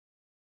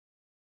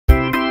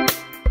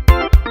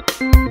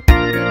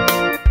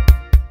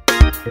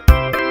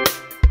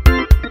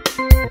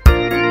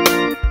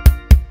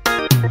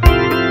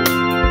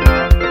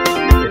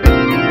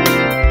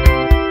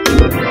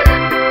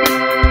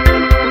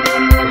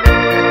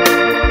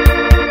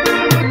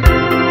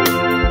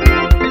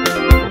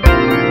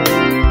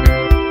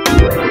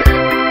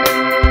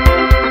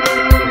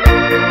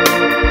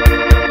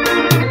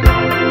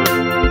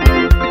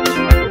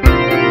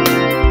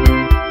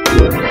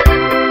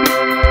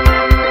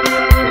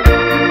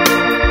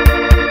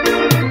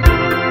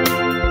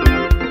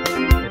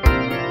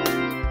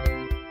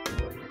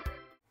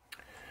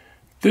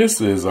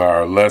This is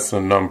our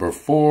lesson number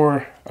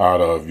 4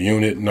 out of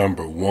unit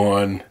number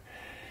 1.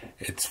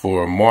 It's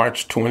for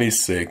March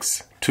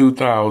 26,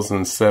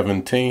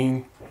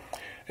 2017.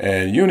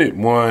 And unit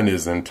 1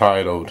 is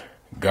entitled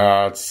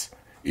God's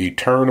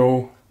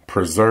Eternal,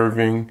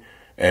 Preserving,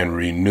 and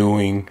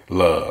Renewing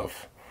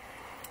Love.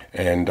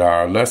 And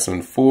our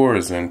lesson 4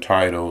 is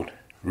entitled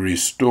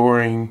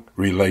Restoring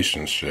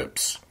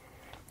Relationships.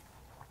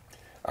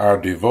 Our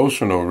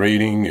devotional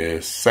reading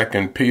is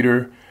 2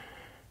 Peter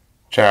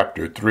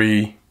chapter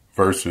 3,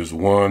 verses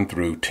 1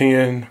 through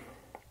 10.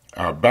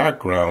 Our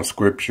background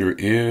scripture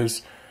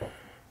is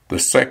the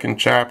 2nd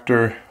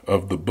chapter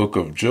of the book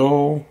of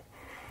Joel,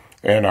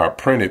 and our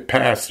printed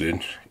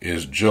passage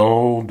is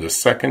Joel, the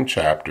 2nd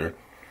chapter,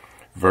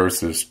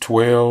 verses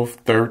 12,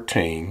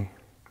 13,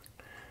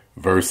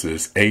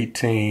 verses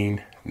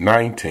 18,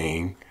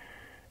 19,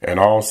 and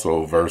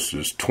also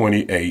verses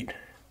 28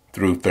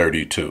 through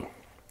 32.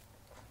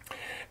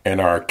 And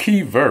our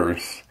key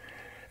verse,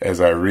 as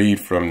I read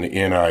from the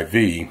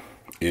NIV,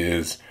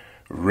 is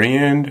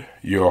rend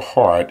your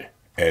heart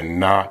and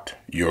not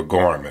your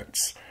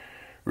garments.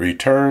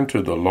 Return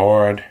to the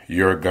Lord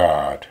your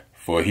God,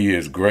 for he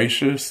is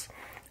gracious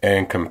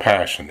and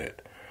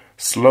compassionate,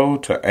 slow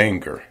to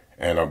anger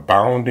and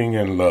abounding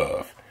in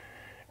love,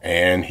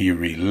 and he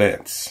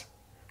relents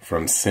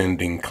from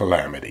sending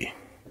calamity.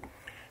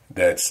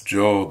 That's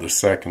Joel, the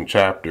 2nd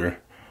chapter,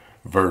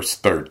 verse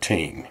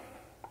 13.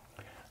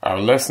 Our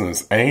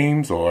lesson's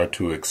aims are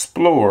to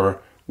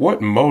explore what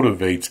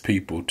motivates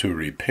people to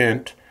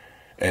repent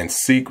and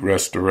seek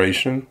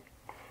restoration,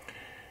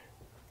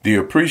 the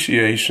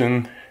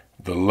appreciation,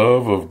 the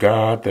love of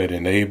God that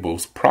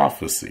enables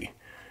prophecy,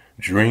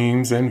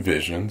 dreams, and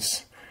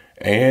visions,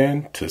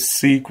 and to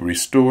seek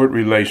restored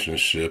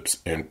relationships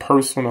in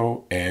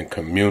personal and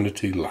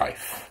community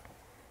life.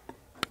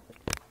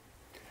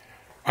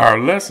 Our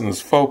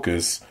lesson's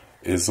focus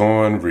is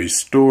on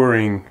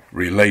restoring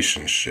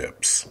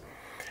relationships.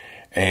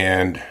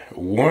 And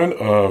one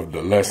of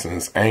the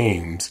lesson's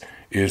aims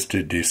is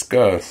to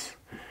discuss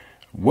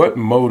what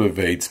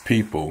motivates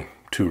people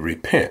to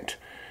repent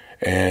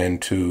and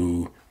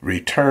to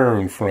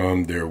return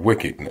from their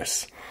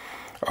wickedness.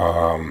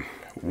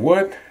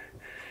 What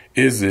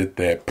is it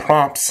that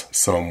prompts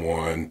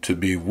someone to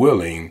be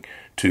willing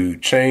to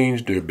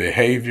change their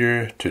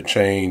behavior, to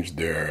change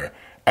their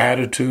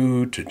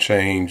attitude, to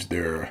change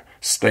their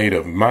state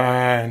of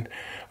mind?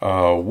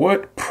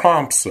 What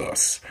prompts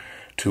us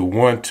to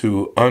want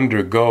to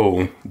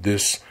undergo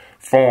this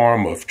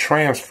form of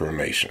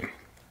transformation?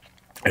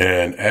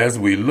 And as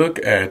we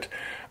look at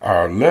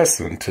our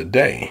lesson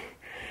today,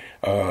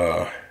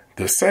 the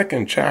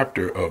 2nd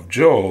chapter of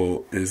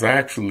Joel is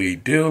actually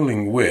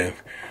dealing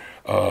with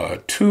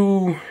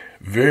two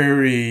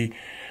very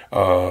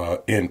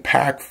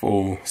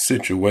impactful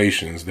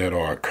situations that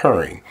are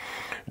occurring.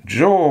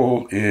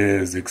 Joel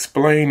is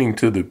explaining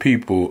to the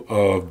people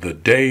of the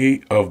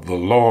day of the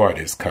Lord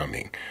is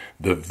coming.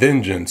 The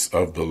vengeance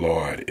of the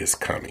Lord is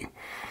coming.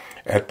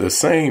 At the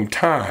same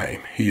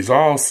time, he's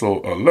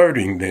also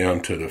alerting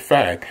them to the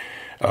fact,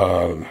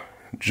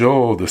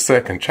 Joel, the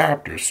 2nd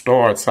chapter,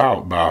 starts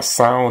out by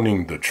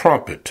sounding the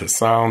trumpet to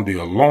sound the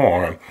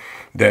alarm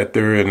that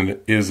there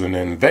is an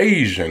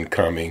invasion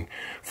coming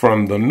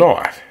from the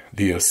north.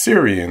 The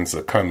Assyrians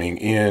are coming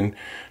in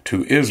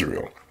to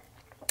Israel.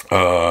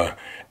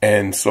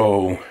 And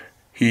so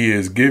he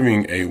is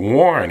giving a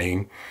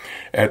warning.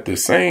 At the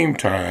same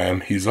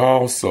time, he's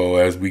also,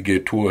 as we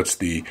get towards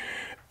the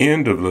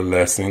end of the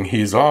lesson,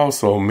 he's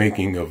also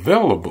making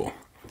available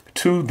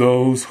to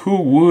those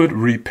who would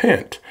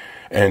repent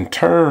and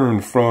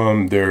turn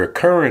from their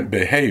current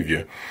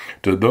behavior,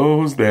 to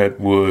those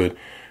that would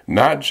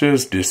not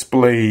just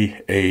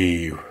display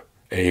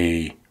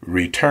a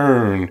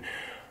return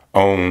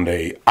on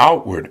a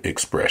outward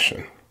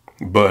expression,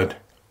 but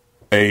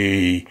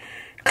a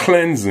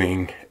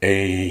cleansing,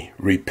 a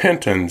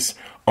repentance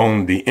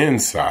on the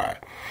inside.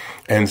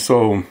 And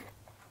so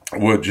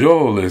what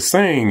Joel is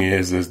saying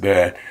is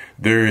that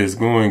there is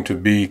going to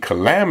be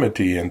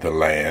calamity in the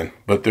land,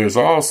 but there's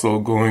also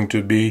going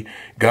to be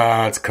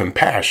God's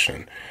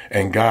compassion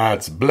and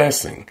God's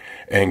blessing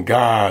and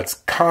God's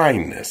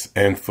kindness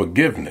and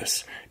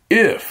forgiveness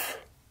if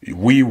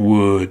we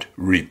would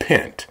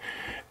repent.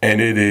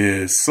 And it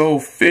is so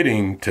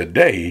fitting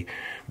today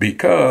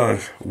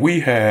because we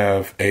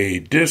have a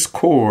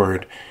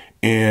discord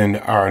in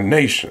our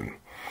nation,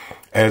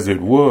 as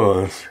it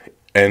was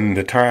in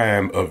the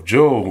time of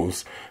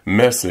Joel's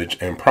message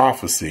and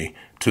prophecy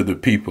to the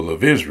people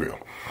of Israel.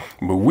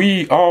 But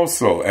we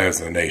also,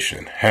 as a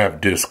nation, have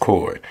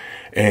discord,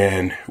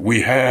 and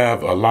we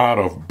have a lot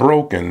of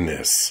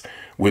brokenness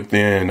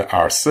within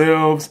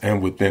ourselves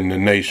and within the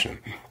nation.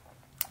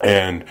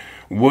 And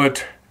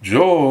what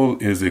Joel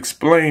is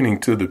explaining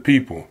to the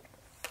people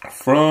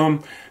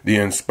from the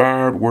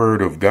inspired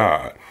word of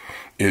God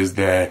is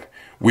that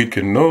we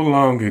can no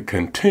longer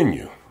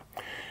continue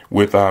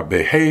with our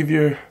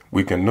behavior.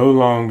 We can no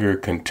longer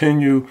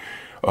continue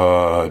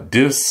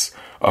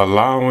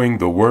disallowing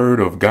the word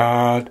of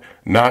God,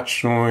 not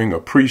showing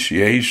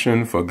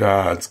appreciation for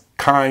God's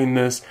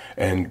kindness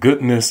and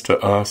goodness to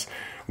us.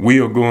 We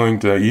are going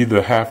to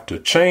either have to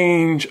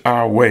change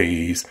our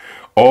ways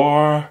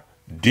or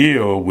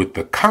deal with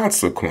the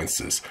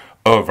consequences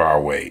of our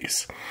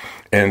ways.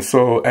 And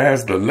so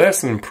as the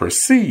lesson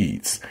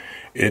proceeds,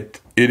 it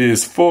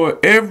is for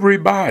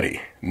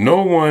everybody.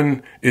 No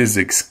one is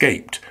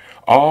escaped.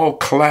 All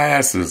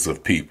classes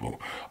of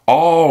people,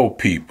 all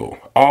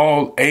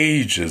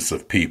ages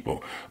of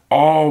people,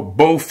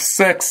 both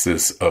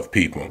sexes of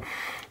people.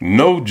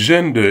 No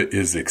gender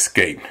is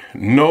escaped.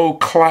 No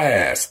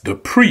class, the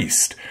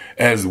priest,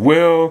 as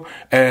well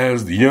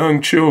as the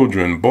young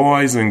children,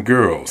 boys and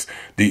girls,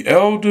 the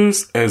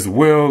elders, as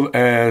well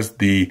as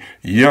the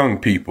young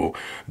people,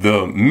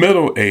 the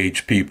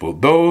middle-aged people,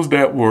 those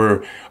that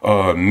were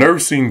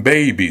nursing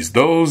babies,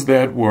 those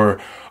that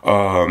were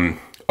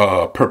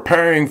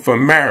preparing for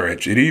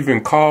marriage. It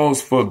even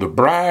calls for the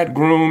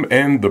bridegroom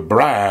and the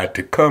bride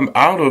to come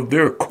out of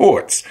their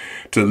courts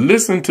to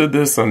listen to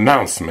this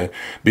announcement,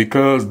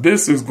 because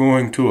this is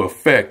going to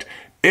affect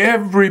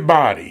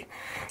everybody.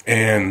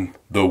 And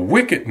the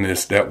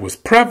wickedness that was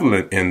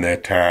prevalent in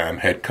that time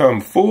had come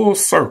full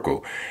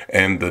circle,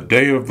 and the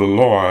day of the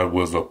Lord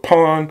was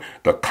upon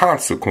the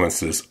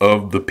consequences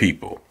of the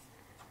people.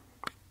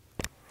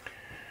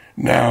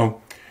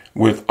 Now,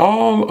 with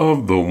all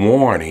of the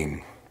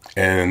warning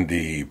and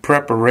the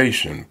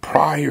preparation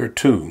prior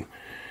to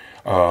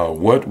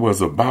what was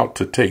about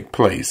to take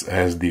place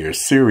as the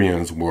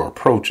Assyrians were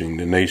approaching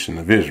the nation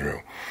of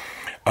Israel,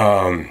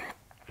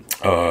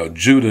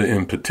 Judah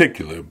in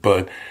particular.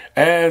 But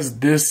as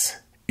this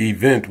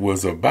event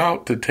was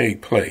about to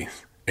take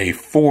place, a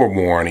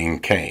forewarning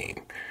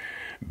came.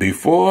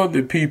 Before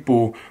the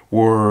people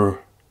were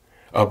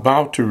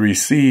about to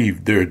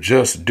receive their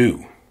just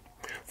due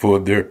for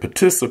their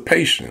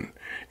participation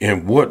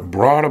in what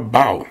brought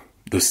about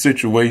the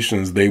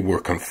situations they were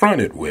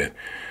confronted with,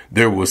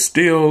 there was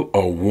still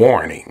a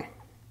warning.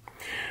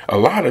 A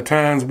lot of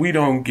times we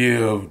don't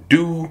give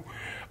due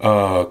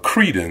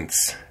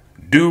credence,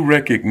 due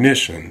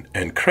recognition,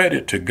 and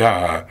credit to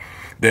God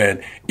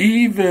that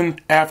even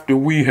after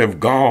we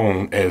have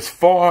gone as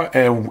far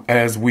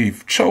as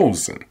we've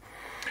chosen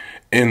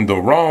in the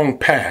wrong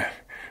path,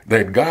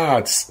 that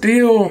God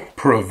still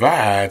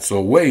provides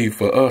a way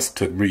for us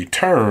to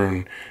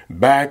return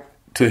back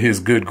to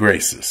his good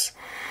graces.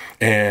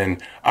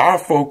 And our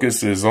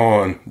focus is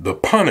on the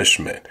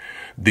punishment,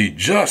 the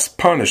just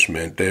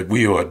punishment that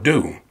we are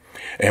due.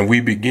 And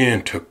we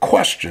begin to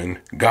question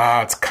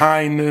God's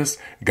kindness,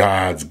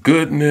 God's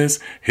goodness,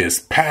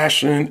 his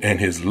passion, and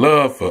his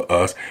love for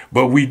us.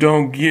 But we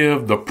don't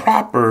give the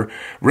proper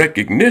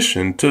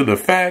recognition to the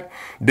fact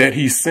that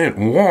he sent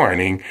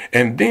warning,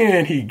 and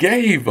then he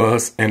gave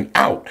us an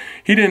out.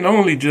 He didn't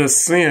only just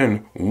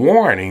send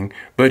warning,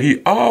 but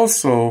he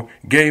also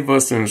gave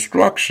us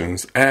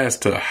instructions as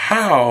to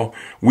how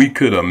we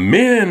could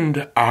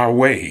amend our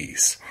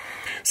ways.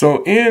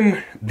 So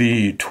in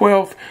the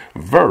 12th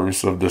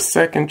verse of the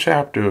 2nd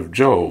chapter of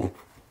Joel,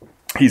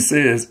 he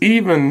says,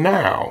 "Even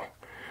now,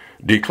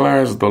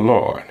 declares the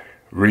Lord,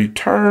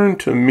 return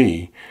to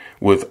me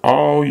with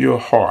all your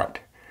heart,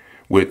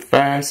 with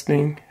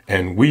fasting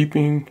and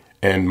weeping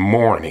and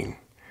mourning."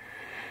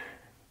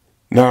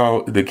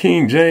 Now, the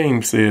King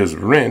James says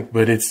rent,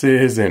 but it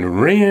says, "And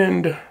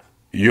rend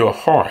your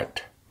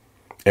heart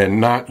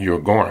and not your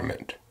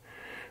garment.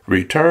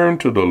 Return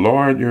to the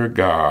Lord your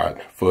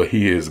God, for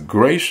he is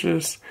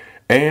gracious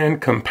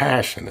and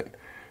compassionate,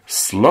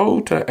 slow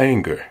to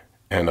anger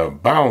and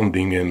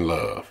abounding in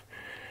love,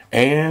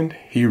 and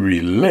he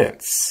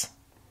relents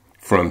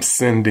from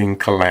sending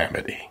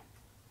calamity."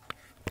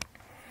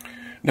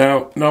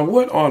 Now,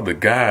 what are the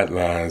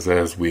guidelines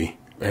as we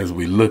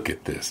look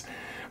at this?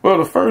 Well,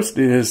 the first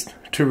is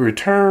to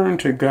return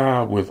to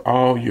God with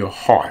all your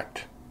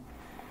heart.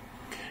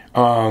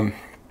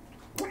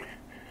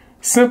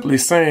 Simply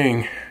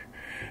saying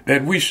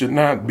that we should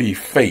not be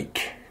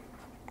fake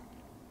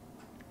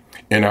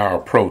in our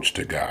approach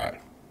to God.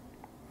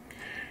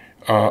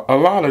 A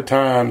lot of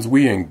times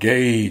we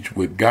engage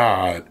with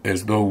God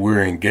as though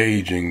we're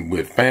engaging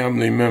with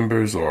family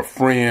members or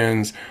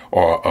friends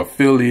or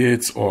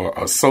affiliates or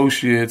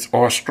associates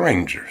or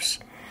strangers.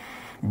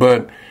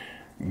 But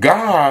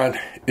God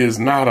is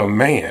not a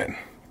man.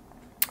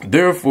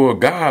 Therefore,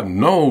 God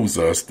knows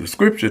us. The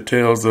scripture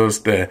tells us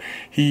that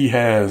he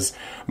has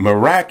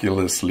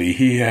miraculously,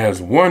 he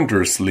has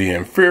wondrously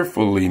and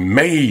fearfully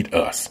made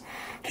us.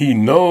 He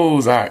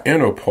knows our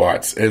inner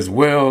parts as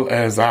well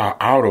as our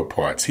outer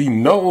parts. He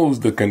knows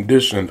the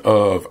condition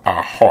of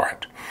our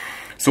heart.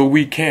 So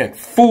we can't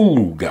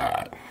fool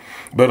God.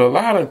 But a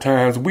lot of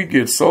times we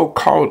get so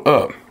caught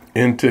up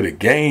into the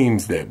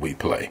games that we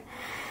play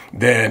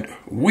that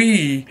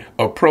we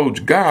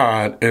approach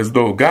God as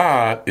though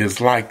God is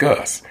like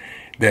us,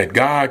 that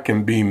God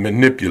can be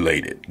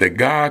manipulated, that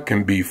God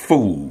can be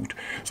fooled.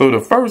 So the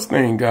first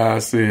thing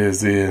God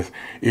says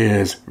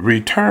is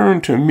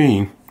return to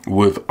me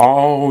with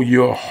all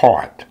your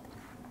heart.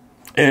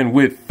 And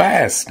with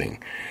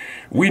fasting,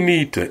 we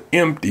need to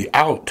empty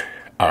out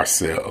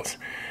ourselves.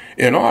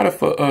 In order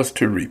for us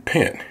to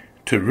repent,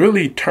 to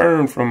really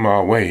turn from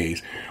our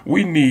ways,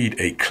 we need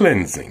a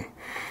cleansing.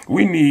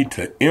 We need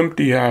to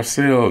empty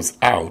ourselves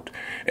out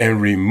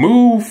and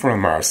remove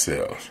from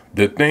ourselves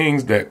the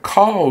things that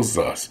cause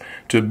us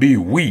to be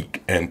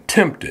weak and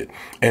tempted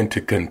and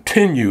to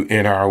continue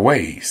in our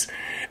ways.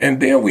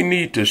 And then we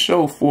need to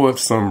show forth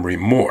some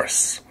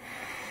remorse.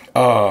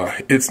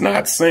 It's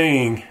not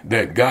saying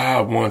that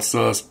God wants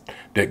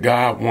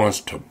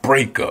to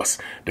break us,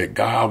 that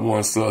God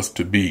wants us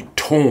to be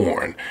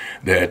torn,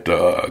 that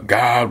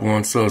God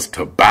wants us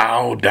to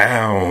bow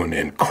down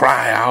and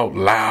cry out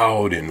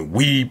loud and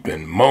weep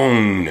and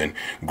moan and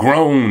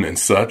groan and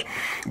such.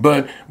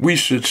 But we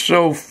should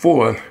show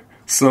forth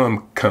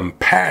some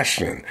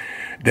compassion,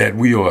 that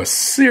we are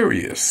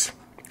serious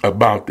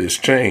about this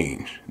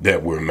change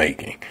that we're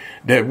making,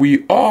 that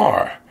we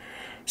are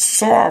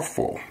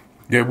sorrowful,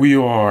 that we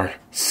are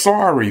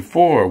sorry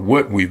for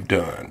what we've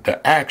done,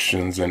 the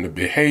actions and the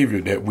behavior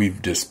that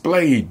we've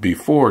displayed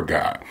before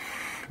God,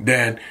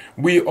 that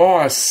we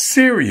are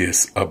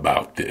serious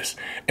about this.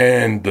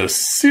 And the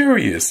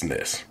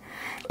seriousness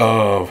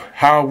of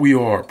how we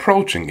are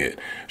approaching it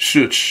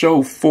should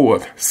show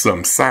forth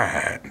some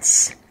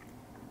signs.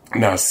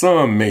 Now,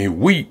 some may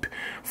weep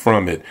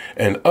from it,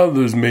 and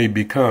others may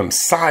become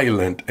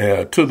silent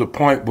to the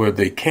point where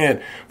they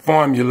can't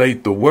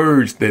formulate the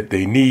words that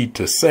they need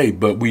to say.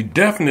 But we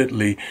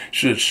definitely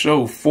should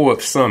show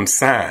forth some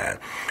sign.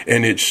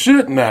 And it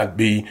should not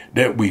be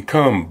that we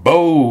come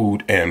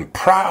bold and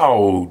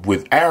proud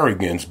with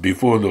arrogance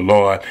before the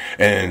Lord,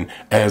 and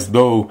as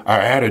though our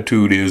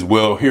attitude is,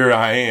 well, here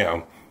I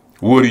am.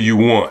 What do you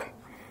want?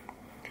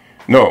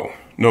 No,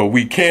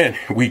 we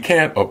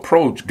can't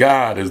approach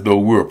God as though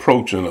we're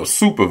approaching a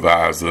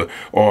supervisor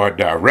or a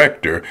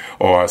director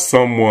or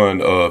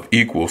someone of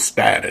equal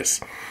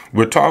status.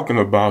 We're talking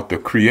about the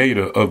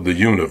creator of the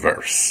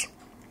universe.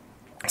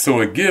 So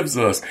it gives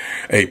us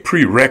a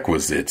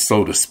prerequisite,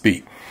 so to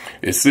speak.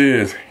 It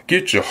says,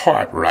 get your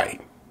heart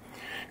right.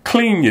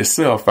 Clean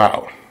yourself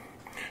out.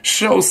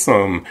 Show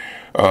some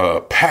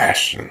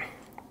passion.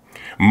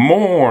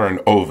 Mourn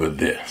over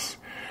this.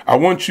 I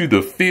want you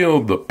to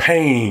feel the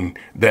pain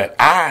that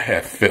I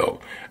have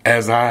felt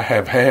as I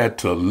have had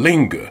to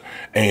linger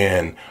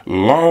and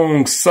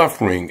long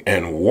suffering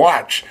and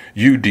watch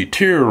you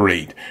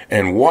deteriorate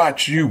and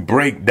watch you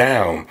break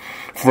down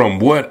from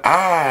what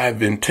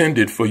I've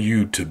intended for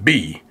you to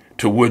be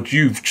to what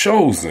you've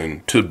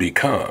chosen to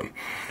become.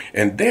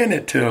 And then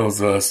it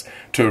tells us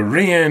to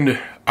rend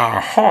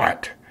our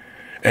heart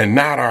and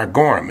not our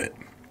garment.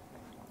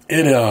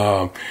 It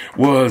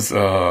was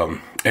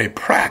a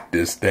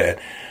practice that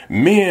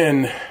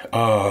men,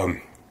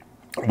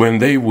 when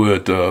they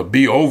would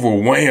be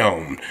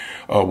overwhelmed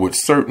with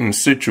certain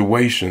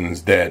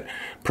situations that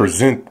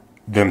present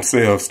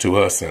themselves to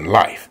us in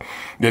life,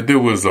 that there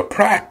was a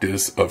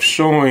practice of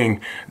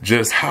showing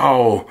just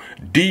how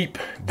deep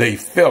they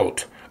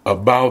felt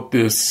about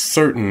this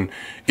certain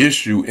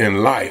issue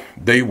in life.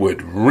 They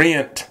would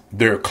rent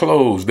their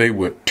clothes, they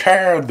would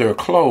tear their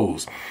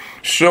clothes,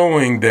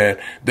 showing that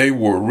they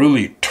were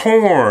really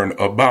torn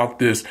about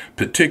this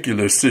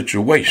particular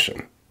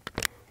situation.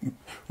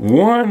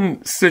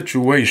 One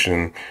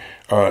situation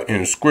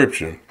in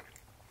scripture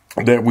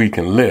that we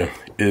can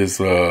lift is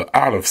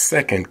out of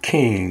 2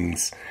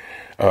 Kings,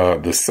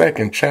 the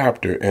 2nd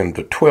chapter and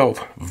the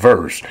 12th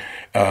verse.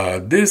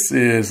 This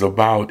is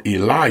about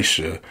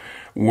Elisha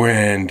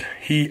when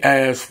he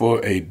asked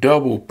for a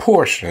double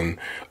portion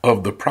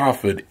of the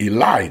prophet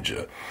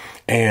Elijah.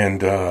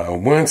 And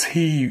once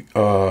he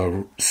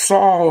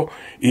saw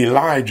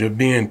Elijah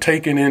being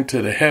taken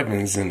into the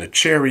heavens in a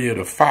chariot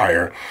of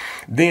fire,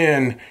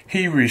 then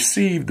he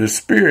received the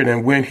Spirit.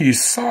 And when he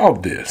saw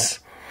this,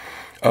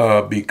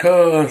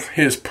 because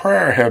his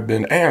prayer had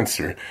been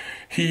answered,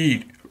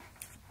 he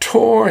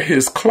tore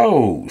his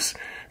clothes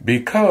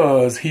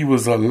because he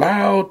was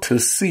allowed to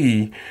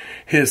see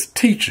his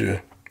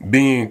teacher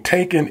being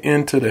taken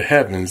into the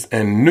heavens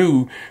and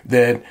knew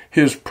that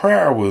his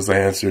prayer was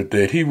answered,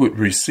 that he would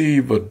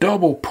receive a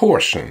double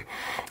portion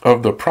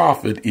of the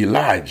prophet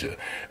Elijah.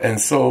 And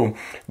so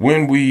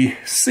when we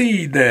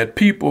see that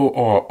people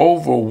are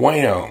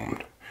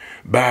overwhelmed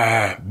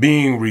by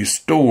being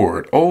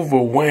restored,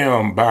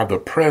 overwhelmed by the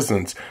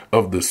presence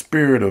of the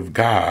Spirit of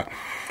God,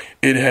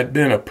 it had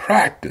been a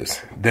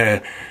practice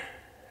that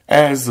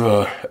as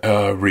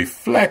a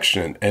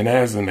reflection and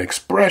as an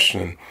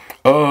expression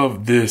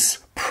of this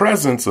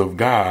presence of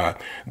God,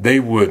 they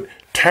would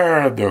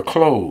tear their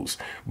clothes.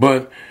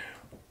 But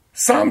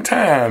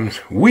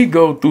sometimes we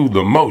go through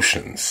the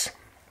motions.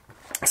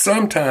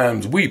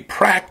 Sometimes we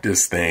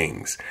practice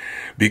things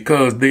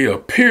because they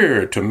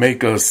appear to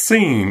make us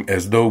seem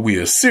as though we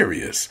are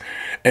serious.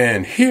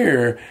 And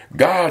here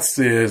God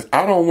says,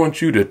 I don't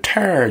want you to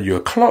tear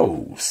your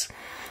clothes.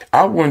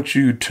 I want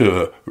you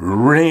to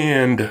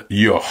rend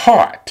your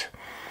heart.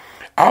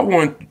 I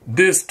want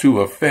this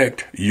to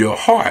affect your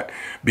heart,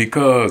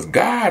 because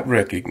God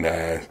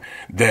recognized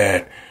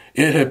that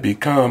it had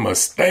become a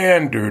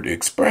standard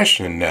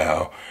expression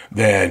now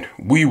that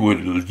we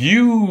would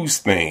use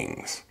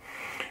things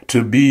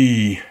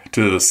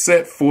to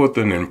set forth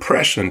an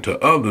impression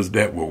to others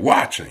that were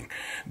watching,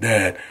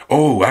 that,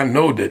 oh, I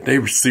know that they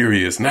were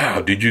serious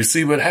now. Did you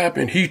see what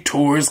happened? He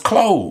tore his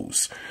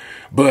clothes.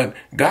 But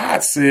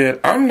God said,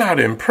 I'm not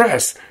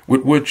impressed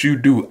with what you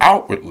do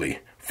outwardly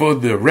for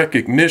the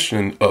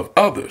recognition of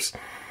others.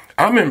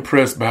 I'm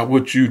impressed by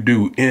what you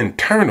do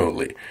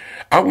internally.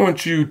 I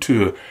want you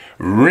to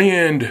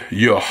rend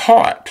your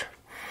heart.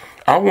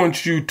 I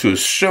want you to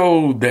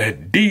show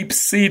that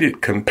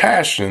deep-seated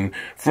compassion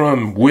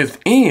from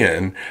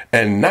within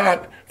and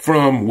not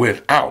from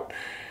without.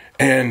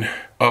 And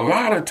a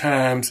lot of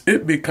times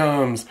it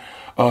becomes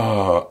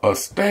a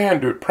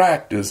standard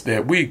practice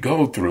that we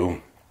go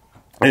through.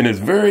 And it's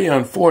very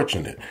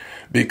unfortunate,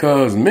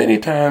 because many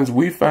times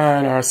we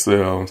find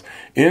ourselves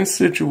in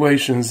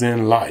situations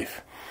in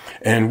life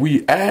and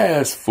we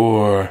ask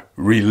for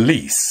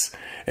release.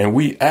 And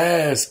we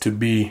ask to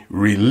be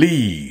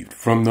relieved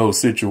from those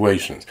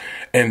situations.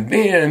 And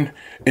then,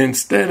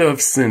 instead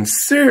of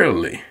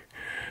sincerely,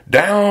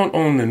 down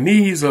on the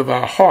knees of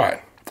our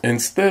heart,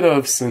 instead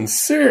of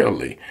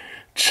sincerely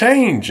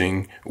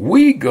changing,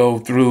 we go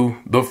through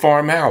the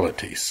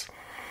formalities.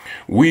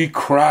 We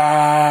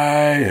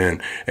cry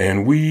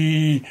and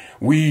we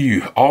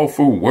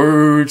offer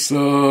words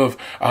of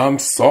I'm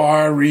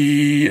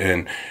sorry,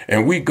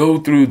 and we go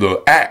through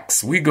the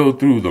acts, we go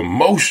through the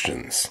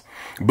motions.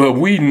 But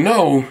we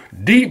know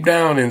deep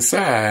down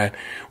inside,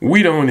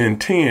 we don't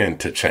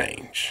intend to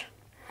change.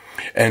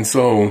 And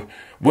so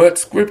what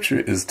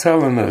Scripture is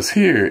telling us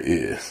here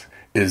is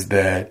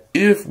that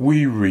if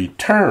we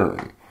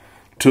return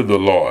to the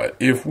Lord,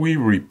 if we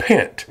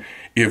repent,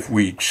 if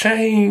we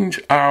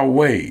change our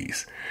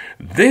ways,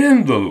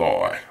 then the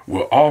Lord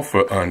will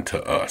offer unto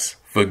us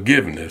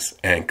forgiveness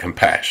and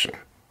compassion.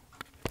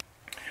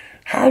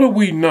 How do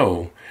we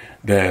know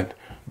that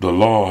the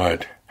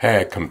Lord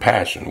had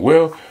compassion?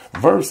 Well,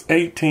 verse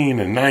 18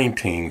 and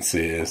 19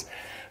 says,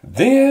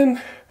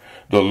 Then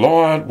the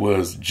Lord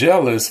was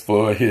jealous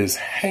for his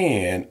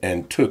hand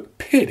and took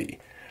pity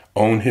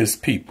on his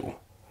people.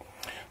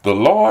 The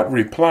Lord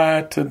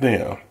replied to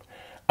them,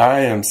 I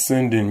am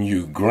sending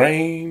you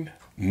grain,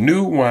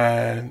 new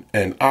wine,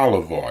 and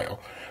olive oil,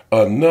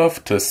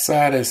 enough to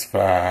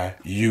satisfy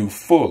you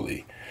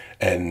fully,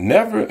 and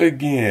never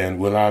again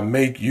will I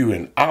make you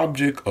an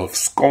object of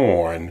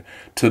scorn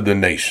to the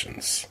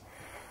nations.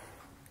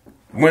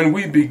 When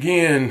we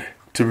begin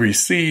to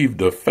receive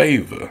the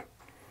favor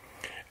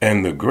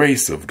and the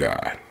grace of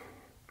God,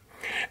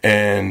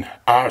 and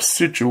our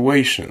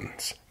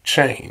situations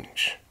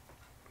change,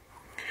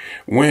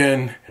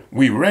 when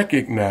we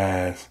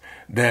recognize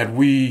that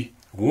we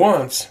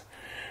once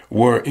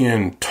were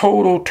in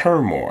total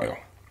turmoil,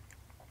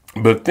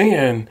 but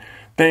then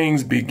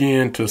things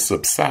begin to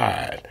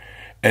subside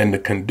and the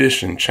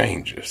condition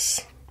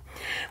changes.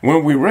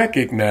 When we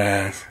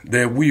recognize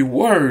that we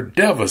were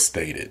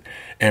devastated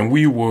and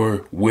we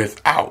were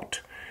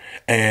without,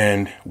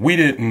 and we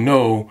didn't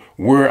know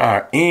where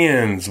our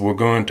ends were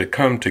going to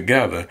come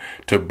together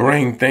to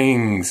bring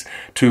things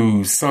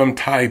to some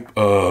type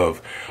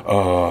of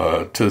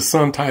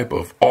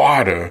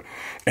order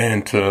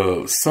and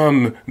to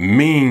some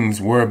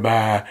means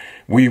whereby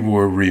we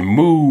were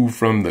removed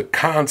from the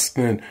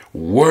constant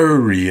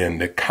worry and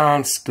the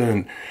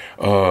constant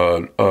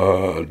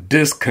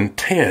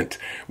discontent,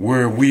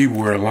 where we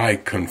were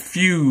like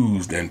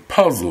confused and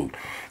puzzled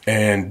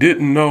and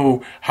didn't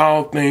know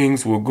how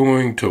things were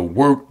going to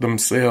work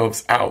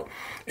themselves out.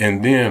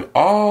 And then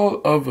all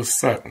of a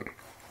sudden,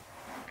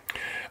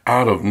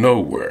 out of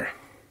nowhere,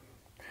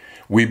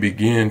 we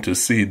begin to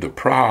see the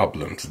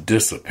problems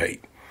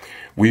dissipate.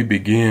 We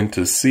begin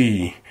to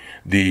see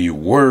the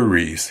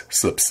worries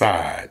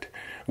subside.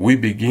 We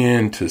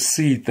begin to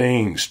see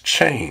things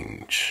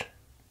change.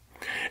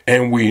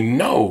 And we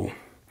know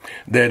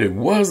that it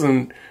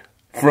wasn't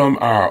from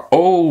our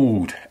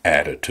old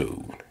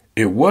attitude.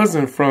 It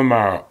wasn't from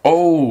our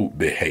old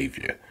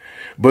behavior,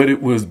 but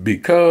it was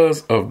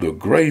because of the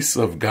grace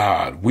of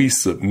God. We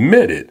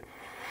submitted,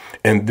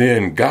 and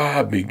then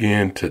God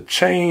began to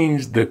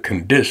change the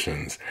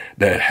conditions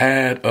that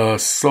had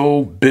us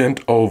so bent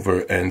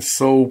over and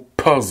so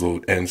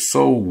puzzled and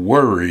so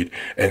worried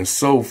and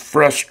so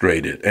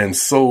frustrated and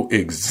so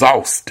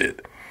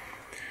exhausted.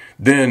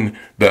 Then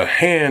the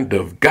hand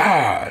of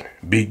God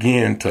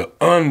began to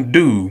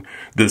undo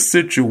the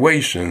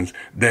situations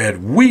that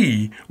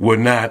we were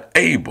not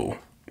able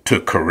to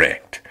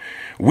correct.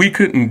 We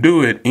couldn't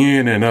do it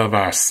in and of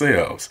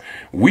ourselves.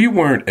 We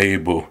weren't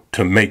able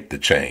to make the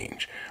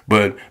change.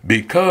 But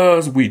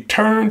because we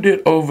turned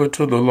it over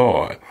to the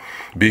Lord,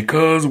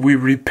 because we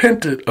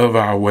repented of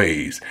our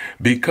ways,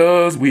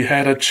 because we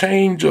had a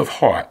change of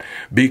heart,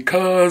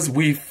 because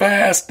we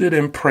fasted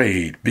and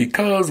prayed,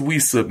 because we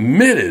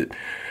submitted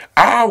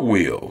our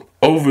will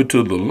over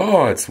to the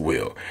Lord's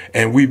will,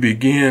 and we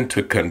began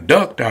to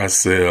conduct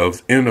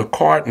ourselves in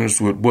accordance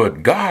with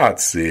what God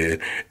said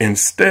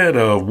instead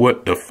of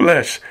what the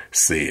flesh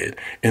said,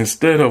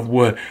 instead of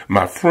what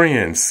my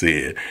friends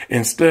said,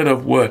 instead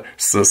of what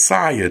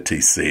society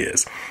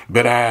says.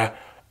 But I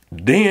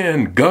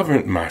then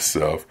governed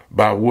myself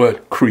by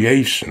what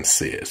creation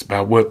says, by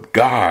what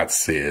God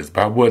says,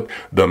 by what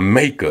the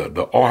maker,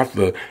 the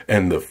author,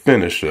 and the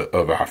finisher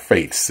of our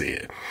faith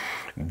said.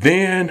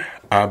 Then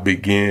I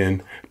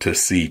began to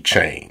see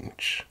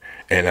change,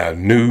 and I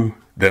knew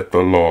that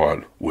the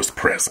Lord was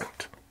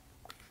present.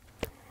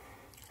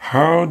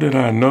 How did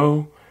I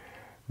know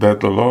that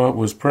the Lord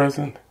was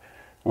present?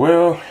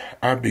 Well,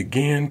 I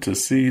began to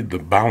see the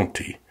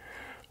bounty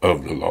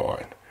of the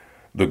Lord.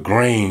 The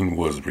grain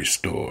was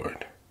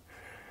restored.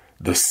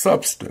 The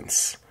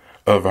substance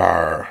of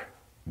our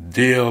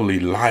daily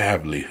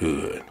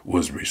livelihood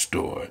was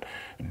restored.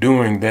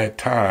 During that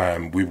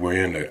time, we were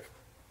in an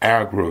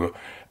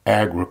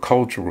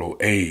agricultural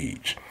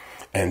age.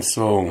 And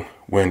so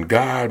when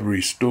God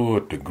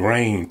restored the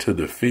grain to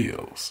the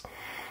fields,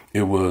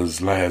 it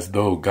was as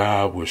though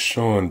God was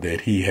showing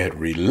that he had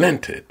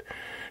relented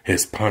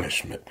his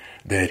punishment,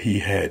 that he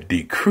had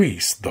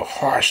decreased the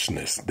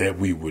harshness that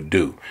we would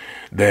do,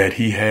 that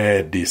he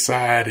had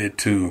decided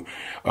to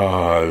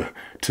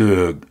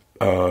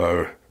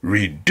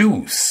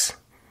reduce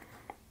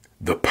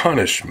the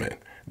punishment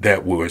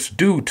that was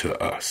due to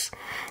us.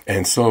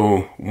 And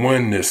so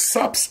when the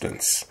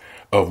substance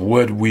of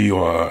what we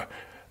are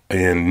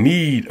in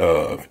need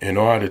of in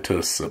order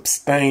to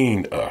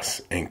sustain us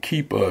and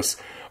keep us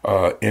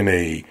in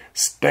a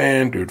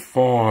standard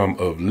form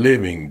of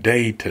living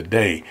day to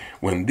day,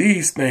 when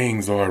these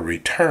things are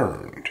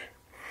returned,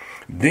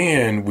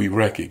 then we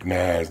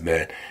recognize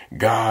that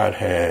God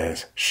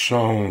has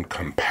shown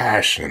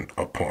compassion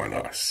upon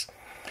us.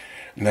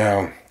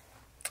 Now,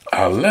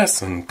 our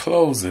lesson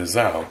closes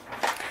out,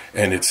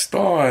 and it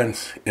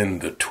starts in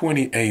the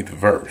 28th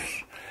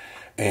verse.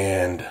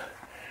 And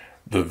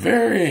the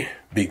very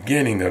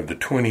beginning of the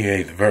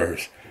 28th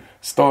verse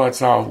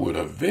starts off with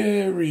a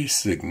very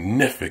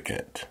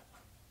significant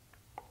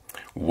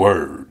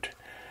word.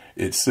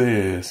 It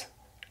says,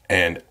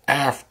 and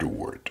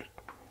afterward.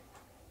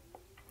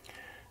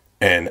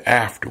 And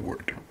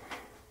afterward.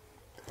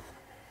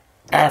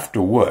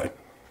 After what?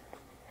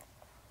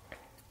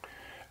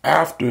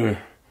 After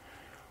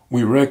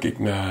we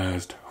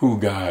recognized who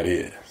God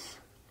is.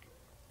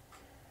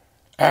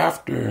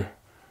 After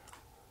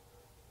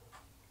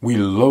we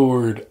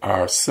lowered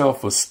our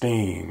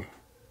self-esteem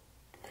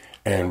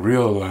and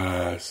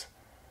realized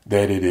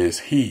that it is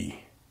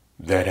he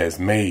that has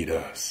made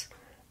us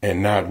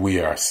and not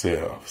we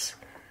ourselves.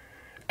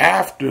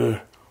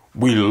 After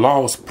we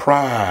lost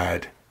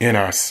pride in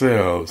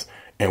ourselves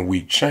and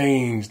we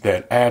changed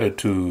that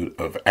attitude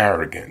of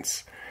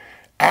arrogance.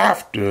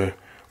 After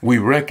we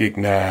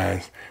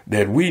recognize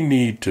that we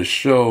need to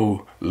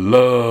show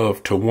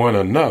love to one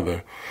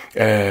another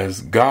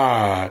as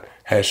God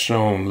has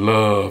shown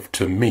love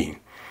to me.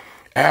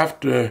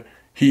 After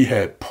he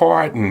had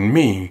pardoned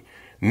me,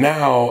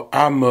 now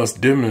I must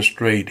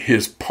demonstrate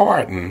his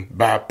pardon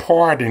by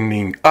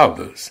pardoning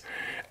others.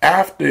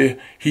 After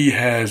he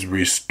has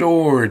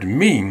restored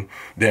me,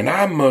 then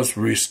I must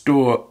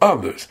restore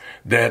others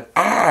that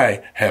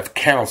I have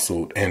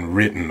counseled and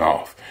written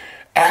off.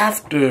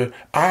 After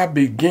I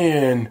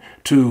begin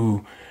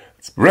to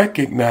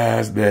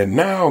recognize that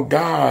now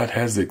God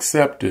has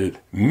accepted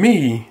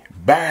me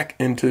back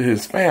into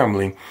his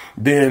family,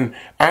 then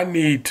I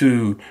need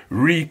to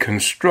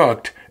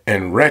reconstruct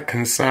and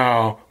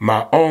reconcile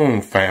my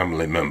own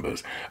family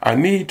members. I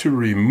need to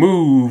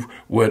remove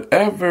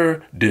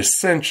whatever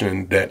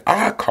dissension that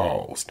I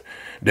caused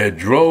that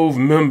drove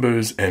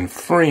members and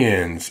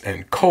friends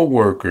and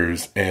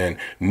co-workers and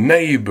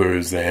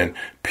neighbors and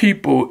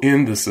people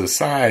in the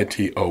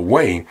society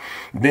away.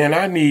 Then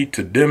I need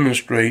to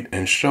demonstrate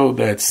and show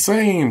that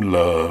same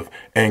love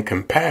and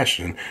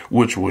compassion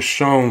which was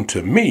shown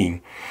to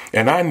me,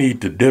 and I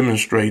need to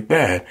demonstrate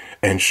that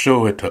and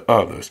show it to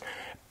others.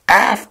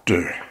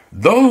 After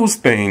those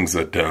things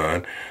are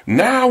done,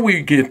 now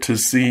we get to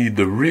see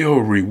the real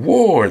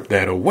reward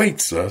that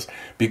awaits us,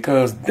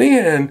 because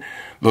then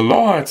the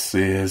Lord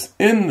says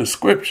in the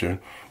scripture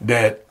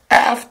that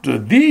after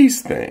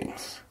these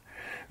things,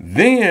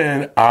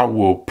 then I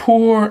will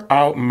pour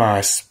out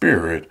my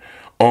spirit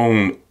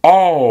on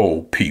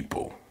all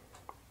people.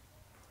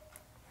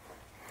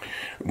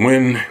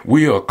 When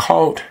we are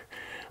caught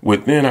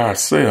within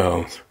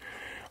ourselves,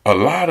 a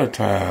lot of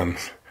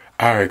times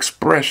our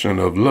expression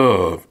of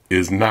love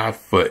is not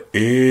for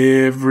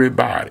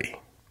everybody.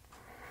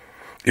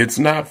 It's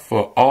not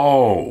for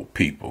all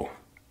people.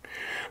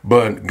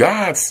 But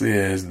God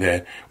says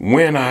that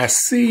when I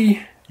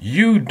see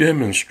you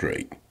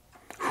demonstrate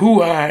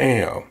who I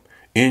am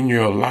in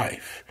your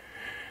life,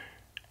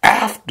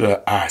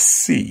 after I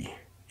see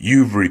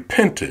you've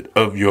repented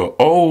of your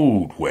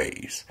old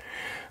ways,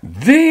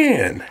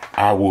 then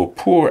I will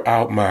pour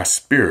out my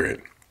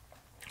spirit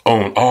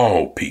on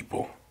all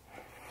people.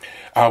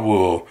 I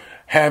will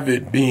have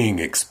it being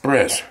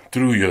expressed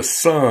through your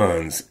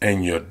sons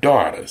and your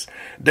daughters.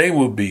 They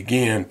will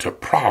begin to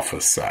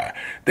prophesy.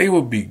 They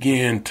will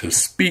begin to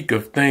speak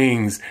of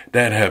things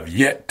that have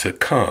yet to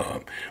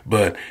come.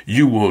 But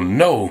you will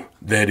know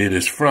that it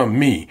is from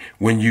me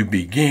when you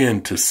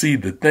begin to see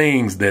the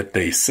things that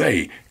they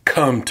say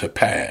come to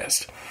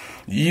pass.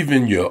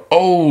 Even your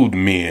old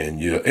men,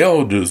 your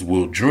elders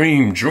will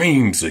dream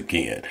dreams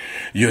again.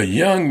 Your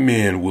young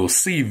men will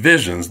see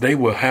visions. They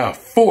will have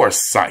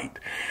foresight.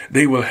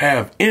 They will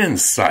have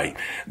insight.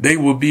 They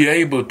will be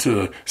able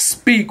to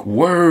speak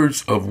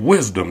words of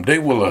wisdom. They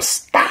will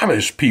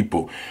astonish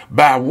people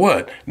by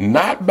what?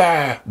 Not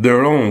by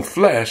their own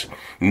flesh,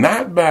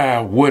 not by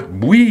what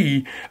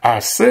we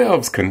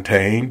ourselves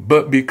contain,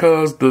 but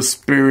because the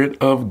Spirit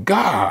of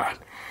God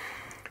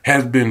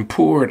has been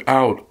poured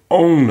out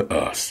on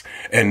us.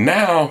 And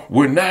now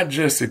we're not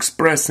just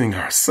expressing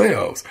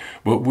ourselves,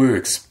 but we're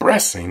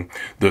expressing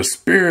the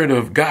Spirit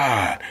of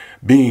God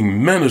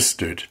being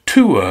ministered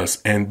to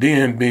us and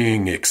then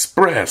being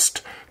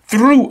expressed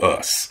through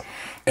us.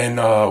 And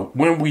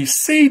when we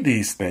see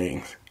these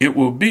things, it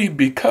will be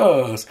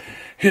because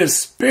His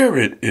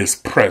Spirit is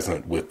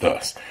present with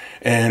us.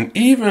 And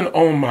even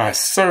on my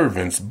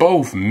servants,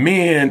 both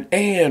men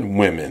and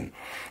women,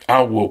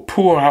 I will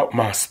pour out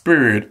my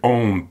spirit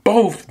on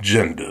both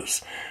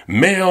genders,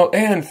 male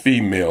and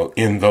female,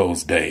 in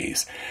those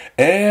days.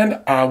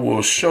 And I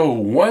will show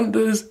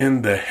wonders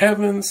in the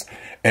heavens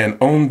and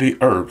on the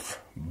earth,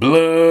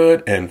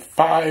 blood and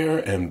fire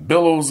and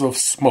billows of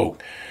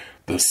smoke.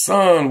 The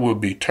sun will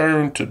be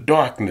turned to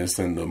darkness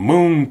and the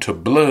moon to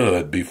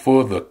blood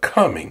before the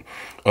coming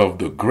of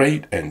the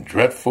great and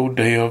dreadful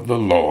day of the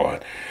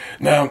Lord.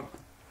 Now,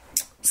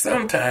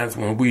 sometimes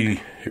when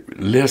we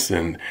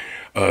listen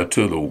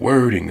to the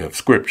wording of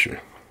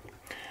Scripture,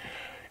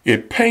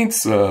 it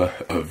paints a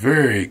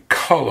very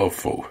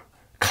colorful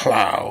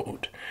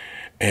cloud,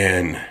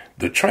 and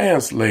the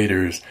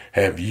translators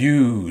have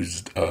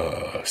used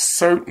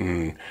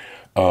certain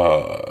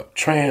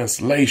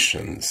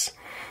translations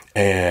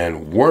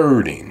and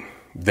wording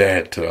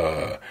that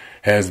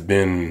has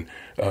been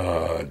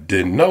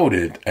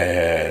denoted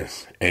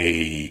as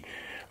a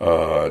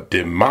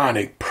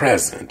demonic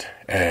present,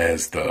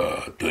 as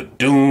the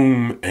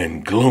doom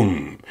and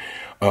gloom.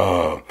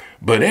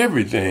 But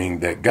everything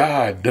that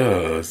God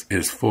does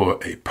is for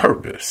a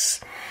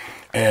purpose.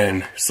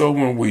 And so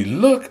when we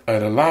look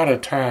at a lot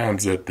of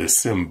times at the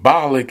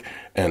symbolic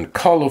and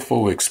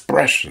colorful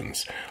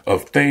expressions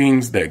of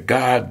things that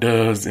God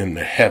does in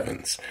the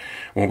heavens,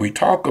 when we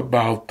talk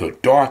about the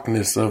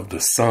darkness of the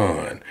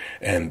sun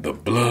and the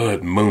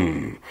blood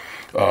moon,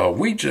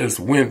 we just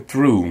went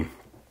through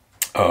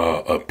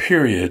a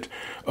period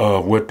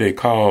of what they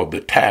call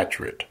the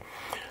Tetrad.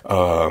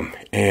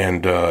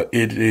 And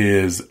it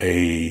is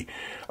a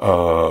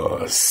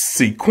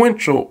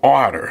sequential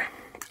order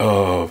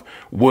of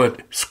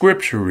what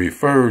Scripture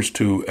refers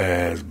to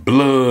as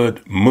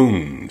blood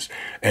moons.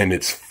 And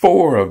it's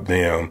 4 of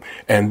them,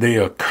 and they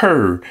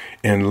occur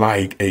in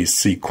like a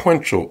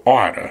sequential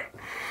order.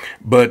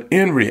 But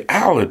in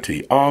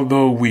reality,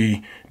 although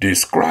we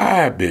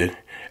describe it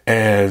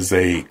as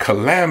a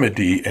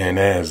calamity and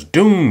as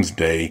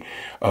doomsday,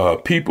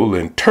 people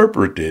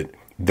interpret it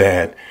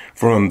that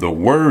from the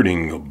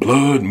wording of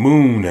blood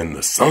moon and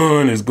the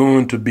sun is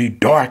going to be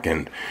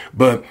darkened.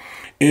 But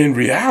in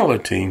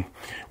reality,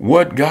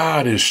 what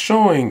God is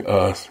showing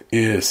us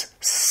is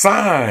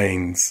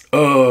signs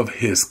of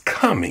His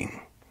coming.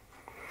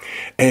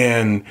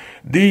 And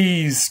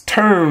these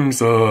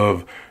terms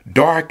of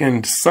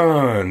darkened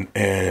sun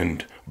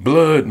and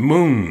blood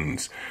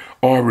moons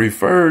are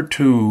referred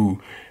to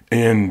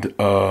in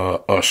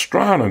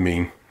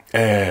astronomy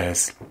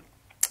as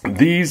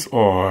these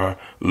are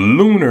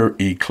lunar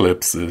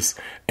eclipses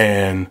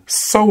and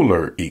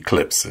solar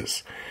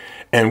eclipses.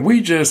 And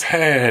we just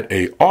had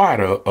an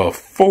order of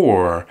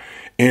 4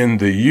 in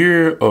the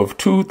year of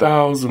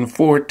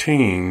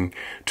 2014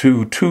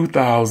 to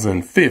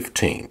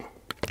 2015.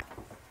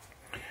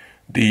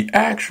 The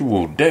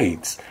actual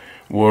dates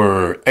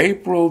were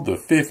April the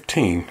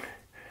 15th,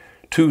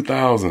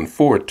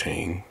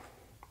 2014,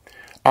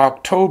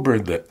 October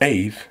the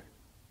 8th,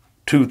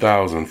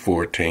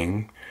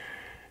 2014,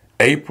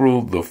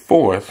 April the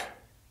 4th,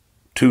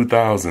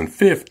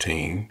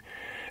 2015,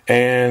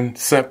 and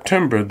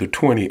September the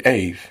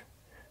 28th,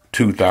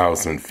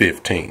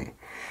 2015.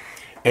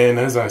 And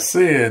as I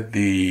said,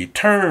 the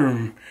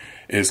term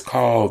is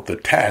called the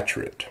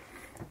Tetrad.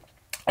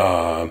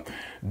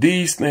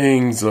 These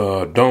things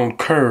don't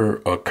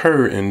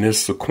occur in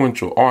this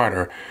sequential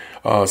order.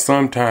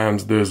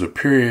 Sometimes there's a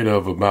period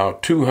of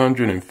about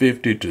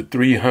 250 to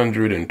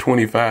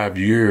 325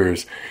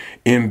 years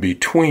in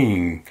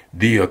between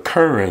the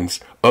occurrence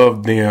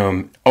of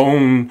them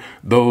on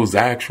those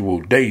actual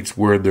dates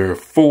where there are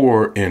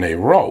 4 in a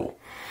row.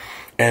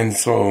 And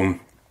so,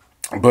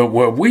 but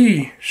what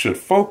we should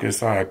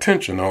focus our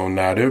attention on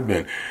now, there have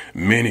been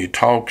many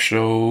talk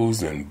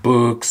shows and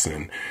books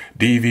and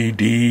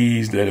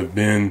DVDs that have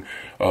been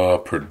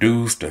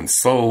produced and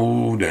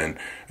sold, and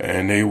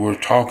they were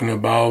talking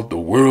about the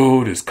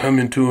world is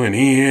coming to an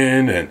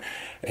end,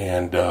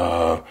 and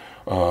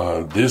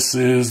this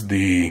is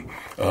the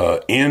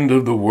end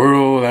of the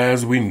world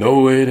as we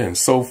know it, and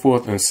so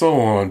forth and so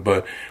on.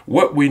 But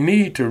what we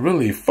need to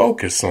really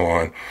focus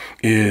on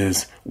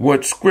is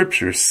what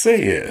Scripture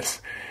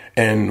says.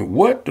 And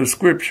what the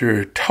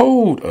Scripture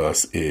told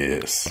us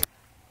is,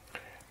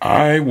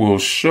 I will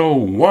show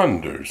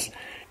wonders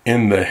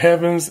in the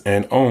heavens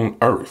and on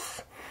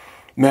earth.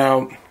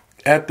 Now,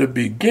 at the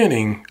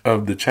beginning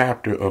of the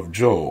chapter of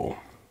Joel,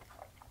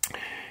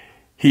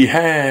 he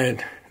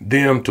had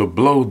them to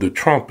blow the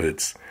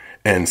trumpets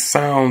and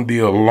sound the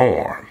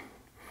alarm.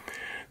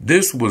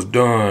 This was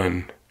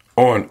done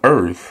on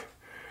earth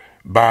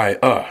by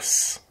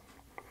us.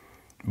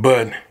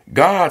 But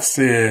God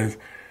says,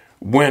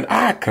 when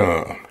I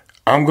come,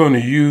 I'm going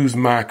to use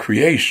my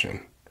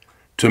creation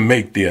to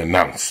make the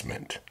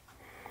announcement.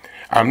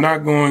 I'm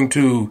not going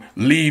to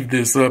leave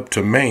this up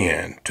to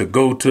man to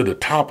go to the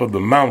top of the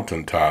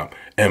mountaintop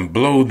and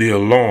blow the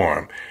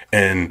alarm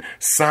and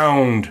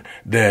sound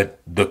that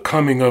the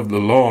coming of the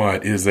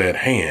Lord is at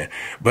hand.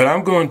 But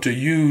I'm going to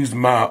use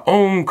my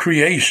own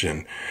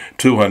creation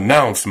to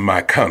announce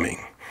my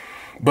coming.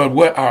 But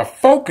what our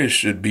focus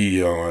should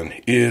be on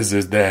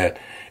is that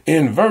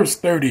in verse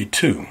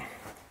 32,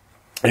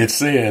 it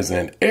says,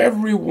 and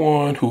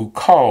everyone who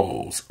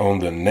calls on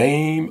the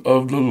name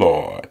of the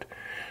Lord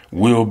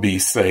will be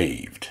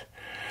saved.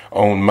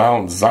 On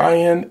Mount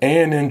Zion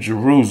and in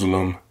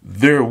Jerusalem,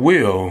 there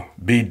will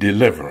be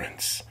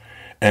deliverance.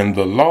 And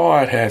the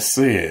Lord has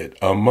said,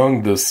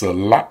 among the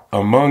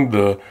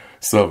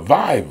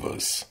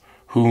survivors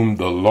whom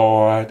the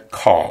Lord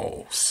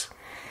calls.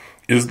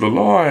 Is the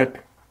Lord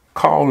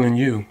calling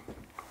you?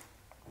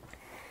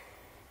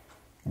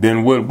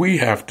 Then what we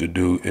have to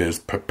do is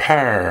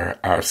prepare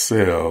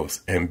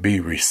ourselves and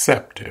be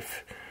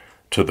receptive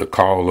to the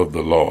call of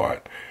the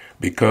Lord,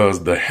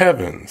 because the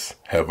heavens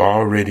have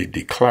already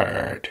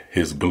declared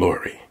his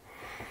glory.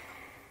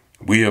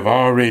 We have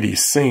already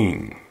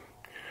seen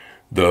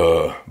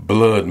the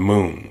blood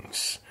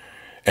moons,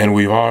 and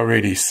we've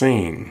already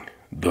seen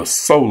the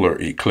solar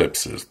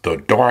eclipses, the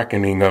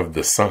darkening of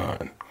the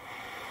sun.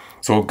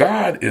 So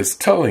God is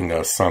telling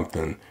us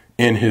something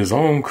in his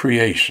own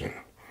creation.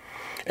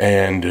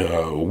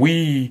 And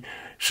we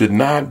should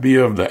not be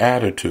of the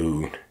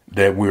attitude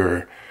that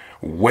we're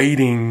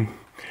waiting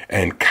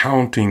and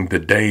counting the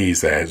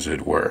days, as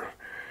it were.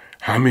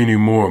 How many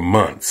more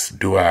months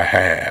do I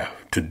have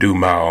to do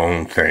my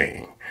own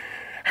thing?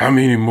 How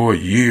many more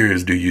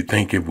years do you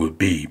think it would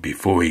be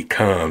before he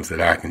comes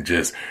that I can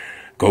just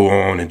go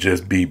on and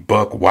just be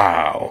buck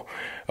wild?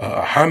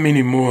 How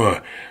many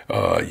more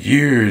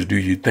years do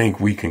you think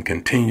we can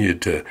continue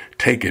to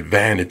take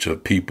advantage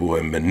of people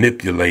and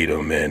manipulate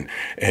them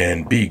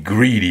and be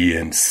greedy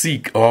and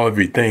seek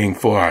everything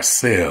for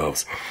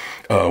ourselves?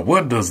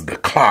 What does the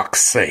clock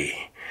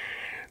say?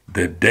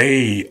 The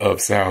day of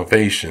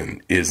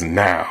salvation is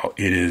now.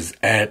 It is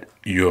at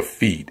your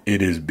feet.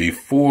 It is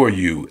before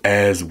you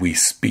as we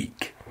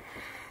speak.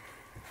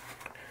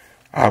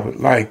 I would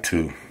like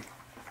to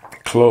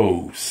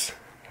close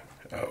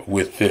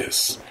with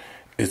this.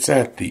 It's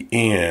at the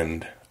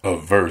end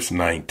of verse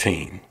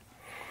 19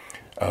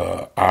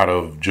 out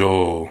of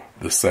Joel,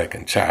 the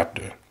 2nd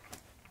chapter.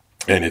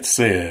 And it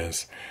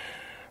says,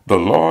 the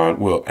Lord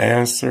will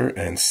answer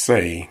and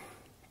say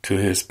to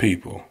his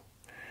people,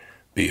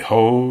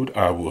 behold,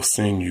 I will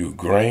send you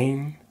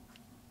grain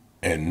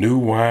and new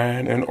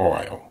wine and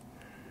oil,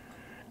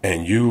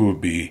 and you will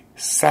be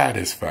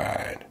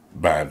satisfied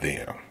by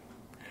them.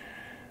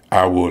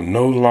 I will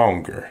no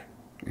longer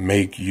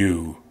make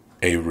you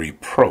a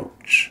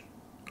reproach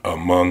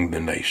among the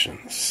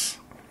nations.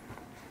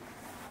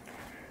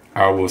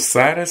 I will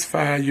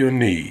satisfy your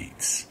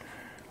needs.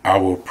 I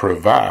will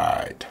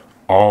provide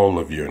all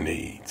of your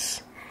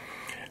needs.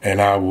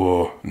 And I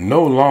will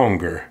no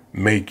longer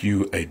make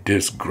you a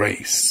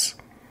disgrace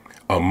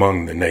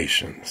among the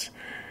nations.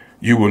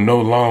 You will no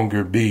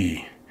longer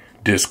be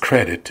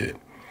discredited.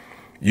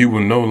 You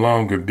will no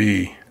longer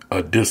be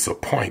a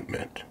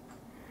disappointment.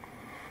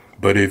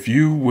 But if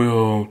you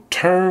will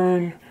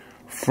turn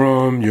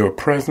from your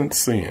present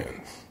sins,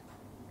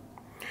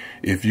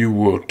 if you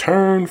will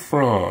turn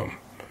from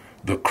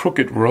the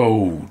crooked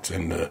roads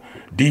and the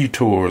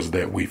detours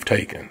that we've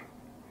taken,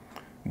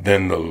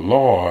 then the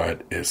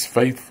Lord is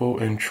faithful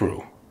and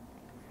true,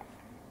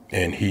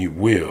 and he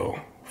will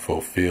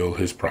fulfill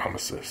his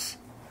promises.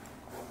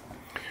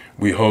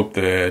 We hope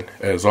that,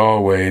 as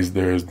always,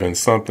 there has been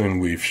something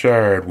we've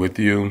shared with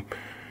you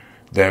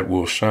that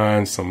will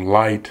shine some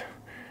light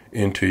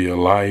into your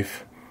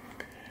life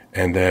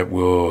and that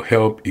will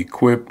help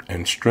equip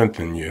and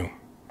strengthen you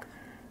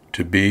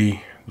to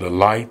be the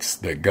lights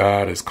that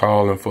God is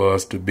calling for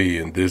us to be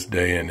in this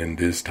day and in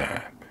this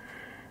time.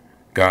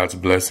 God's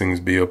blessings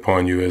be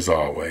upon you as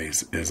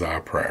always, is our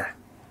prayer.